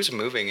 yeah, who's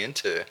moving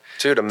into?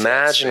 Dude,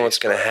 imagine what's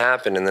going to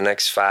happen in the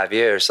next 5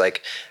 years.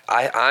 Like,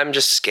 I'm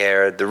just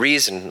scared.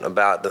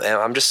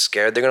 I'm just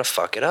scared they're going to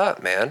fuck it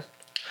up, man.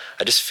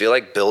 I just feel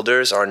like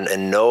builders they're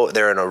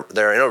in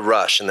a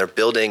rush, and they're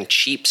building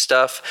cheap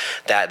stuff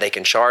that they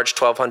can charge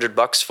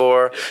 $1,200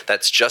 for.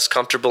 That's just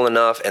comfortable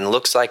enough and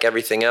looks like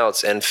everything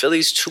else. And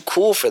Philly's too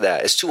cool for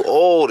that. It's too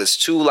old. It's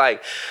too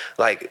like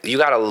you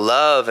gotta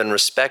love and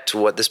respect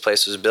what this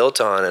place was built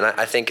on. And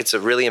I think it's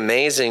really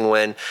amazing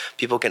when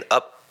people can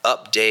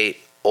update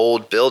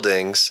old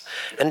buildings.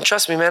 And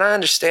trust me, man, I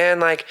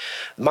understand. Like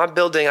my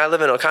building, I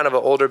live in a kind of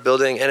an older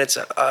building, and it's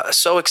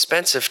so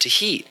expensive to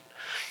heat.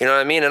 You know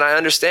what I mean? And I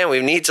understand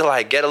we need to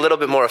like get a little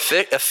bit more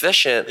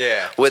efficient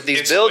with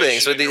these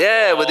buildings, with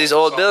these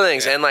old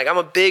buildings. Yeah. And like I'm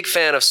a big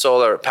fan of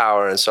solar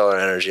power and solar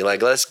energy.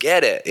 Like let's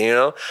get it, you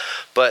know?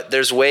 But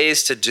there's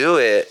ways to do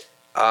it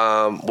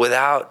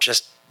without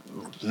just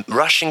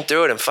rushing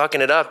through it and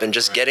fucking it up and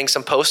just getting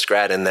some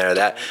post-grad in there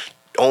that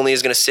only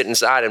is going to sit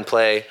inside and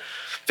play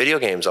video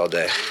games all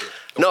day.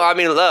 No, I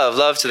mean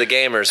love to the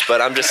gamers,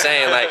 but I'm just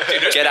saying like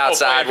get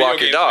outside,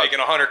 walk your dog. Making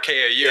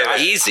 $100K a year. Yeah,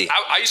 easy.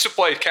 I used to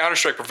play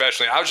Counter-Strike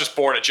professionally. I was just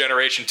born a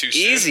generation too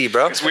soon. Easy,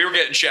 bro. Because we were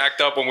getting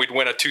jacked up when we'd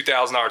win a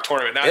 $2,000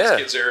 tournament. Now these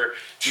kids are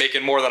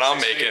making more than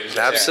I'm making.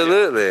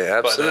 Absolutely.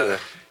 But,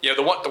 you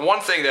know, the one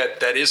thing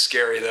that is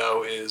scary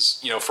though is,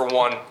 you know, for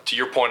one, to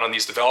your point on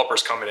these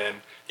developers coming in,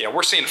 you know,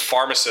 we're seeing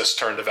pharmacists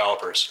turn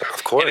developers.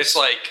 Of course. And it's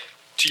like,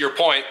 to your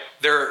point,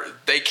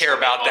 they care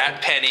about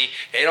that penny.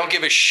 They don't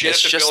give a shit.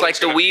 It's just like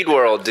the weed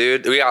world,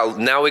 dude. We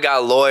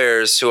got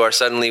lawyers who are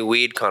suddenly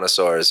weed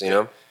connoisseurs, you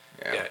know?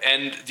 Yeah.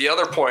 And the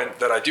other point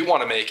that I do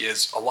want to make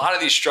is a lot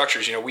of these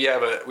structures, you know, we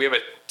have a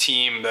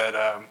team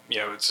that, you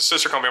know, it's a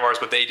sister company of ours,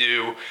 but they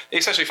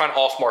essentially find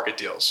off-market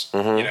deals,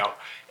 you know,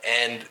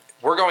 and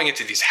we're going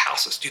into these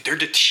houses, dude, they're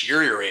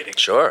deteriorating.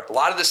 Sure. A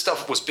lot of this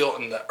stuff was built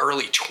in the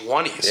early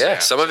 20s. Yeah,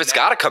 some of it's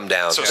got to come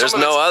down. So there's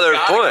no other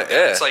point.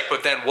 Yeah. It's like,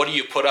 but then what do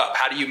you put up?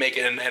 How do you make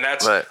it? And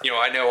that's, you know,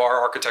 I know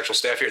our architectural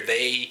staff here,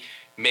 they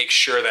make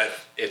sure that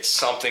it's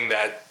something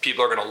that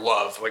people are going to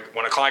love. Like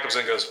when a client comes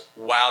in and goes,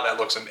 wow, that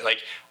looks amazing. Like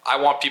I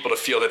want people to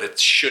feel that it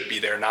should be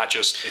there, not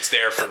just it's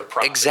there for the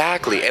profit.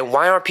 Exactly. And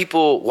why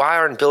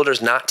aren't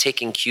builders not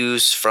taking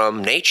cues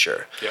from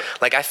nature? Yep.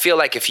 Like I feel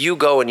like if you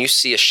go and you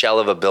see a shell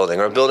of a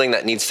building or a building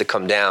that needs to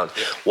come down,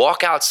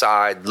 walk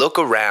outside, look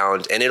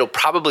around, and it'll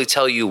probably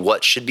tell you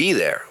what should be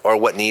there or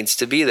what needs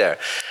to be there.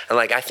 And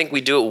like I think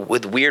we do it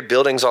with weird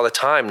buildings all the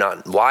time.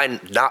 Why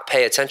not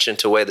pay attention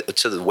to where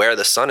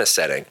the sun is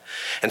setting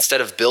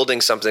instead of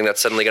building something that's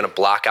suddenly going to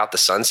block out the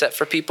sunset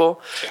for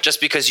people just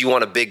because you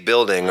want a big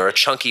building or a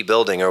chunky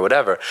building or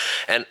whatever.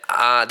 And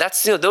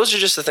that's, you know, those are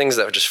just the things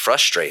that just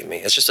frustrate me.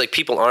 It's just like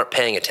people aren't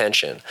paying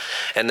attention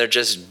and they're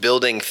just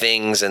building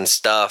things and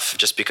stuff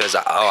just because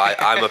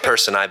I'm a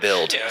person, I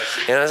build. You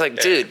know, it's like,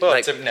 dude, well,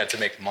 like to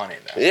make money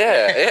though.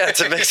 Yeah,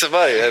 to make some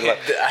money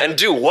and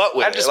do what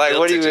with it? Like,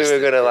 what are you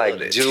even gonna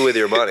like do with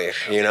your money?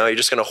 You know, you're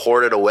just gonna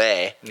hoard it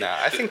away. No,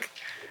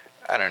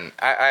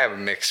 I have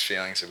mixed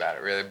feelings about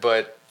it really,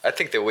 but I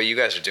think that what you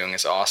guys are doing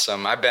is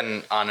awesome. I've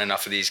been on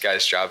enough of these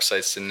guys' job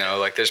sites to know,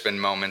 like, there's been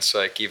moments,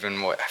 like, even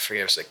I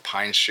forget, it was like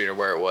Pine Street or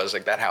where it was,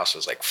 like, that house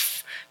was like,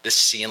 the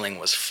ceiling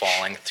was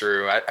falling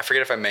through. I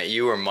forget if I met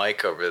you or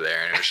Mike over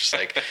there, and it was just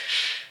like,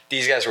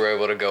 these guys were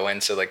able to go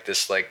into, like,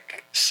 this,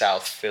 like,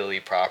 South Philly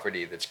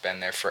property that's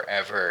been there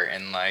forever,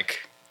 and,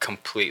 like,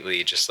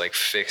 completely just like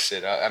fix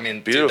it up. I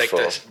mean, Beautiful.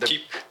 dude,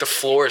 like the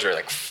floors are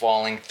like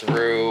falling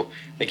through.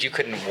 Like you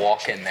couldn't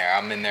walk in there.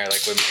 I'm in there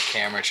like with my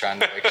camera trying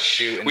to like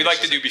shoot. And We like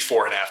to do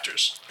before and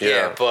afters.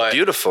 Yeah, but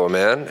beautiful,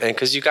 man. And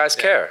because you guys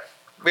care.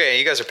 yeah,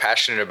 you guys are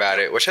passionate about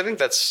it, which I think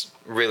that's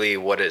really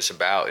what it's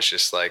about. It's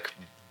just like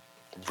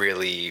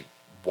really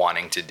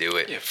wanting to do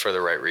it for the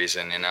right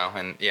reason, you know,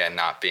 and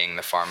not being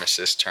the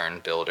pharmacist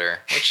turned builder,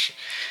 which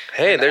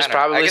hey, there's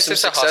probably some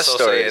success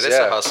stories. There's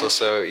a hustle,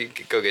 so you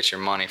could go get your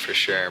money for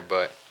sure,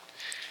 but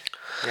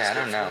yeah, I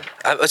don't know.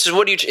 It's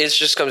just it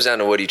just comes down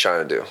to what are you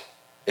trying to do.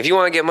 If you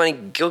want to get money,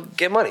 go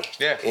get money.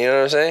 Yeah. You know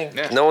what I'm saying?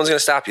 Yeah. No one's going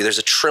to stop you. There's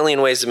a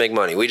trillion ways to make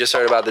money. We just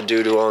heard about the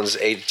dude who owns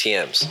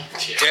ATMs.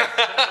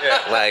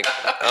 Yeah. Like,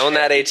 own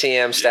that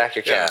ATM, stack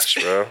your cash,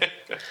 bro.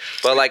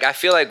 But, like, I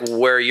feel like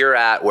where you're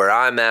at, where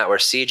I'm at, where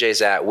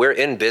CJ's at, we're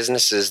in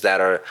businesses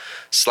that are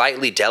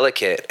slightly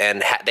delicate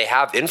and they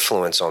have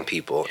influence on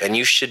people. And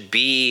you should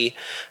be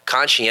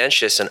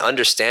conscientious and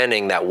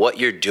understanding that what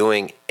you're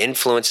doing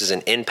influences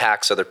and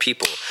impacts other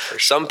people.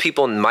 Some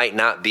people might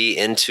not be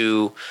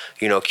into,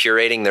 you know,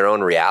 curating their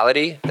own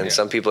reality, and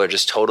some people are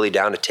just totally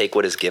down to take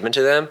what is given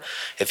to them.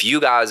 If you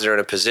guys are in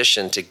a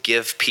position to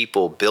give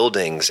people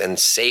buildings and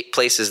safe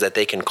places that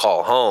they can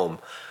call home,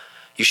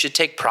 you should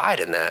take pride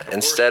in that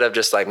instead of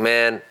just like,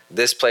 man,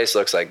 this place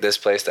looks like this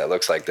place, that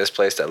looks like this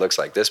place, that looks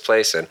like this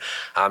place, and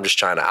I'm just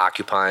trying to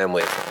occupy them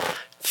with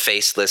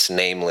faceless,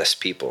 nameless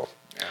people.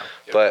 Yeah.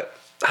 But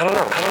I don't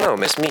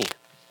know, it's me.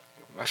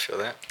 I feel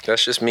that.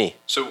 That's just me.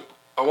 So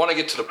I want to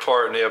get to the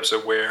part in the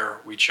episode where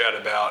we chat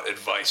about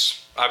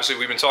advice. Obviously,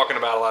 we've been talking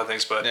about a lot of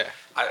things, but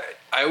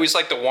I always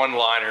like the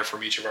one-liner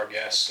from each of our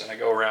guests, and I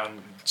go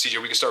around.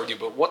 CJ, we can start with you,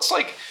 but what's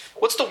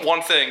the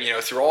one thing, you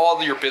know, through all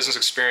of your business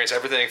experience,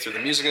 everything through the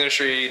music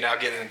industry, now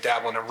getting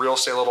dabbling in real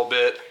estate a little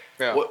bit,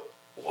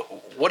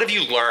 what have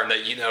you learned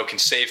that, you know, can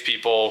save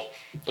people,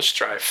 let's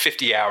try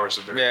 50 hours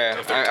of their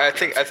of their I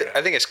time?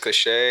 think it's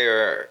cliche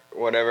or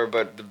whatever,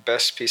 but the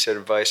best piece of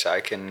advice I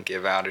can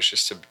give out is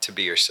just to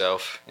be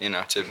yourself, you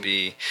know, to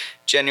be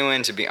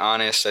genuine, to be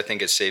honest. I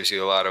think it saves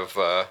you a lot of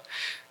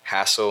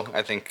hassle.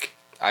 I think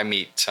I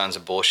meet tons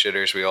of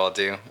bullshitters. We all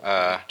do.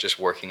 Just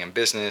working in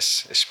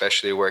business,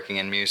 especially working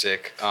in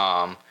music.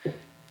 I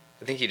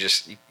think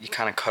you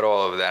kind of cut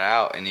all of that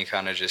out, and you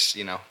kind of just,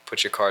 you know,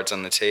 put your cards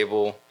on the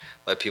table,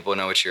 let people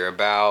know what you're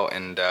about,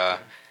 and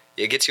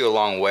it gets you a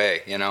long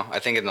way, you know. I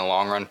think in the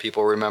long run,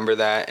 people remember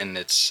that, and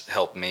it's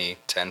helped me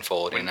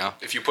tenfold, you know.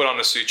 If you put on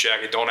the suit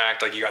jacket, don't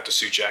act like you got the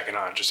suit jacket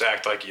on. Just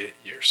act like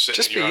you're sitting.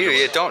 Just in be your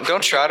you. underwear. Yeah,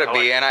 don't try to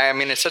be. And I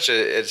mean, it's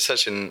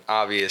such an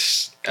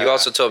obvious. You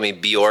also told me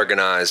be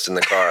organized in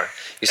the car.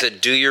 You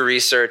said do your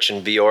research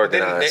and be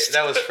organized.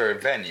 That was for a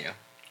venue.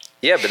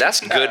 Yeah, but that's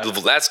good.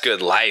 That's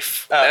good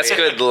life. That's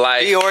good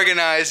life. Be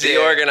organized. Be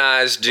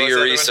organized. Do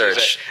your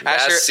research.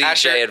 That's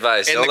CJ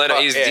advice. Don't let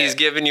him. He's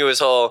giving you his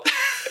whole.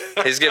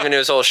 He's giving you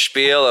his whole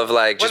spiel of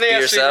like just be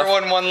yourself.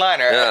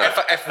 One-liner. Yeah.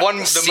 If the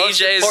most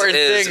CJ's important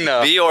is thing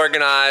though. Be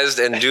organized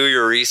and do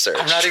your research.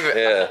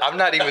 I'm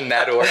not even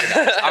that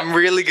organized. I'm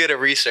really good at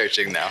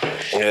researching now.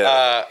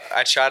 Yeah.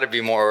 I try to be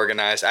more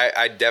organized.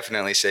 I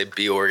definitely say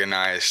be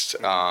organized.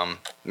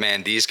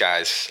 Man, these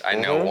guys I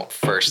know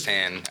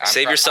firsthand.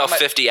 Save yourself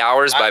 50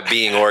 hours by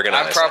being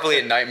organized. I'm probably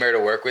a nightmare to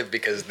work with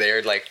because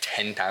they're like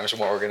 10 times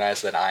more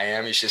organized than I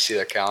am. You should see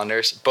their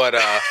calendars. But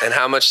and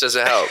how much does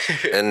it help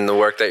in the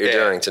work that you're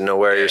doing to know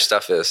where your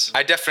stuff is?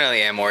 I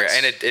definitely am more,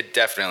 and it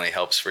definitely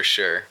helps for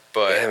sure.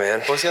 But yeah,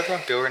 man. What's the other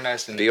one? Be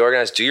organized. And be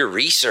organized. Do your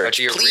research,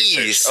 do your please.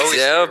 Research. Always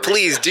yeah,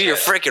 please do your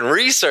freaking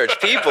research,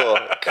 people.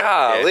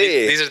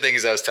 Golly. These are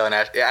things I was telling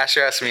Asher.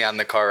 Asher asked me on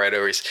the car right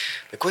over. He's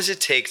like, "What does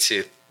it take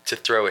to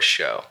throw a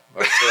show,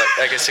 or to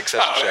like a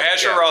successful show?"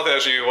 Asher Roth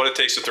asks you what it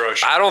takes to throw a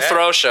show. I don't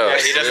throw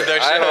shows. Yeah, he doesn't throw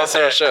shows. I don't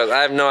throw shows.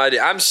 I have no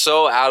idea. I'm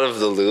so out of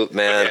the loop,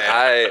 man.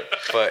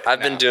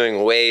 I've been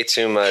doing way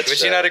too much.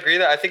 Would you not agree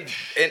that? I think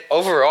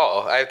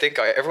overall, I think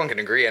everyone can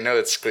agree. I know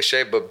it's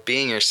cliche, but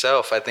being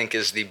yourself, I think,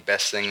 is the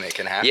best thing that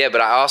can happen. Yeah,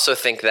 but I also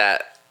think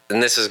that,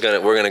 and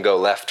we're gonna go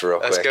left real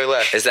quick. Let's go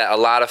left. Is that a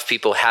lot of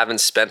people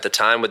haven't spent the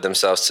time with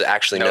themselves to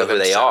actually know who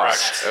they are.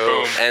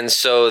 Boom. And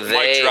so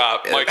Mic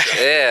drop.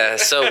 Yeah.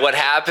 So what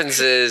happens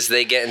is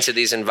they get into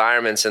these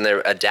environments and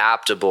they're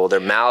adaptable,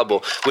 they're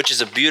malleable, which is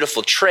a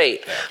beautiful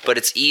trait, but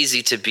it's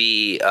easy to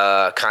be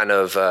kind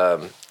of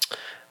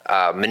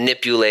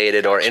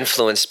manipulated or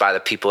influenced by the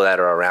people that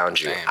are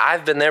around you. Damn.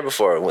 I've been there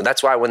before.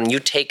 That's why when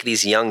you take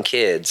these young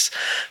kids,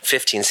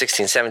 15,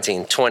 16,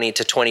 17, 20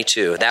 to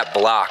 22, that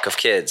block of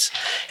kids,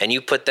 and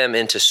you put them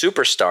into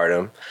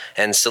superstardom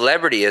and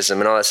celebrityism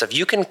and all that stuff,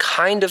 you can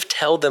kind of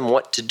tell them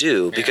what to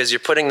do because you're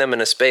putting them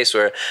in a space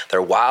where they're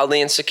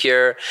wildly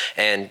insecure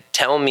and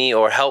tell me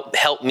or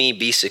help me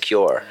be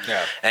secure.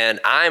 Yeah. And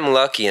I'm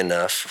lucky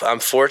enough,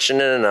 I'm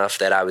fortunate enough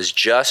that I was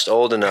just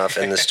old enough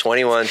in this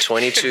 21,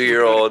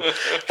 22-year-old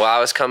while I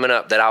was coming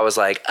up that I was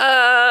like,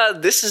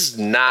 this is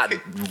not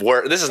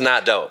this is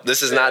not dope.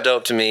 This is not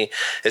dope to me.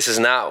 This is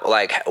not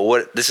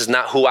this is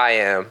not who I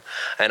am.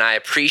 And I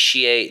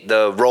appreciate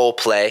the role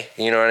play,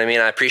 you know what I mean?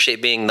 I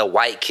appreciate being the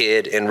white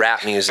kid in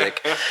rap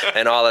music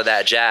and all of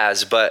that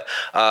jazz. But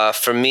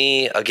for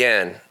me,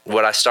 again,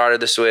 what I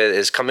started this with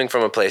is coming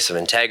from a place of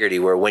integrity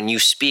where when you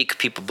speak,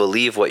 people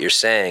believe what you're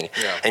saying.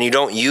 Yeah. And you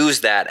don't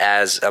use that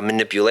as a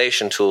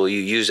manipulation tool. You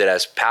use it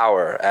as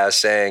power, as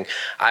saying,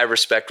 I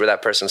respect where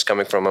that person's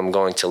coming from. I'm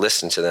going to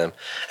listen to them.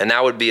 And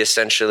that would be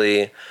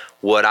essentially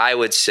what I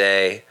would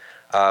say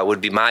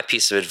would be my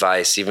piece of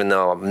advice, even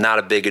though I'm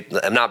not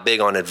big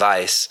on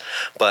advice,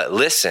 but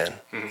listen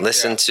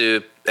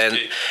to,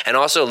 and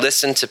also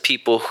listen to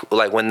people who,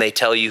 like when they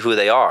tell you who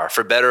they are,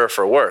 for better or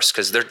for worse,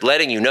 because they're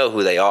letting you know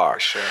who they are.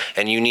 Sure.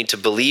 And you need to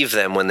believe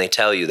them when they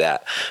tell you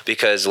that,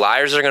 because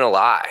liars are going to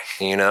lie,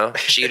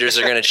 cheaters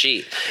are going to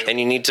cheat, and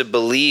you need to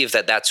believe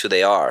that that's who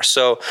they are.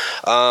 So,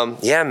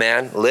 yeah,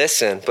 man,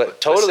 listen,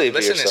 but totally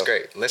listen be yourself. Is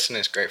great. Listen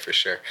is great for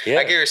sure. Yeah.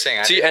 I get what you're saying.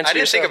 I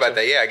didn't think about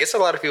that. Yeah, I guess a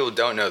lot of people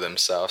don't know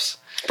themselves.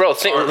 Bro,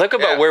 look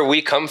about where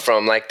we come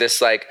from, like this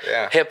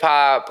hip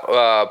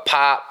hop,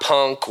 pop,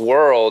 punk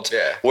world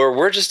where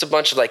we're just a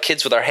bunch of like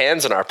kids with our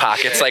hands in our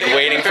pockets, like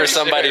waiting for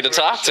somebody to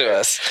talk to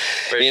us,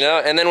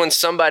 And then when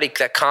somebody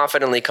that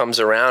confidently comes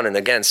around and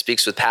again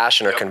speaks with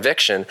passion or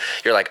conviction,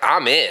 you're like,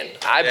 I'm in.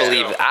 I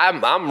believe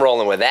I'm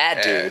rolling with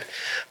that dude,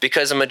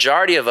 because a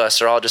majority of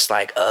us are all just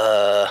like,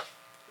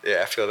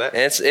 Yeah, I feel that.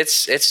 And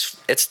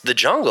it's the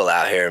jungle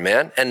out here,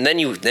 man. And then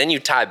you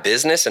tie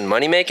business and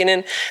money making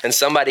in, and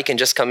somebody can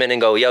just come in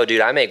and go, yo, dude,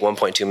 I make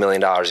 $1.2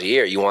 million a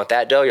year. You want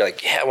that dough? You're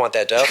like, yeah, I want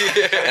that dough.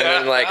 And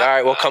then like, all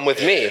right, well, come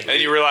with me.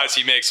 And you realize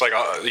he makes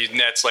he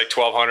nets like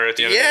 $1,200 at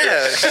the end of the year.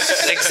 Yeah,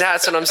 exactly.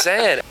 That's what I'm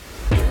saying.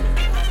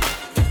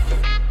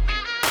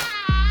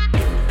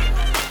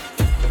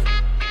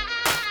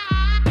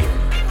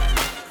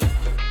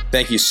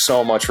 Thank you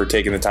so much for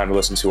taking the time to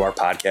listen to our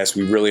podcast.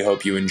 We really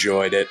hope you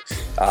enjoyed it.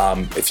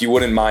 If you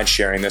wouldn't mind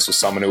sharing this with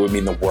someone, it would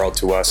mean the world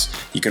to us.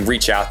 You can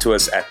reach out to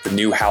us at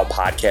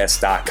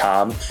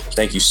thenewhowpodcast.com.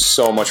 Thank you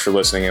so much for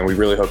listening, and we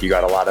really hope you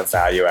got a lot of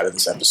value out of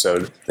this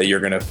episode that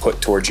you're going to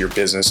put towards your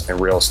business and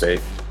real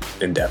estate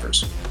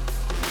endeavors.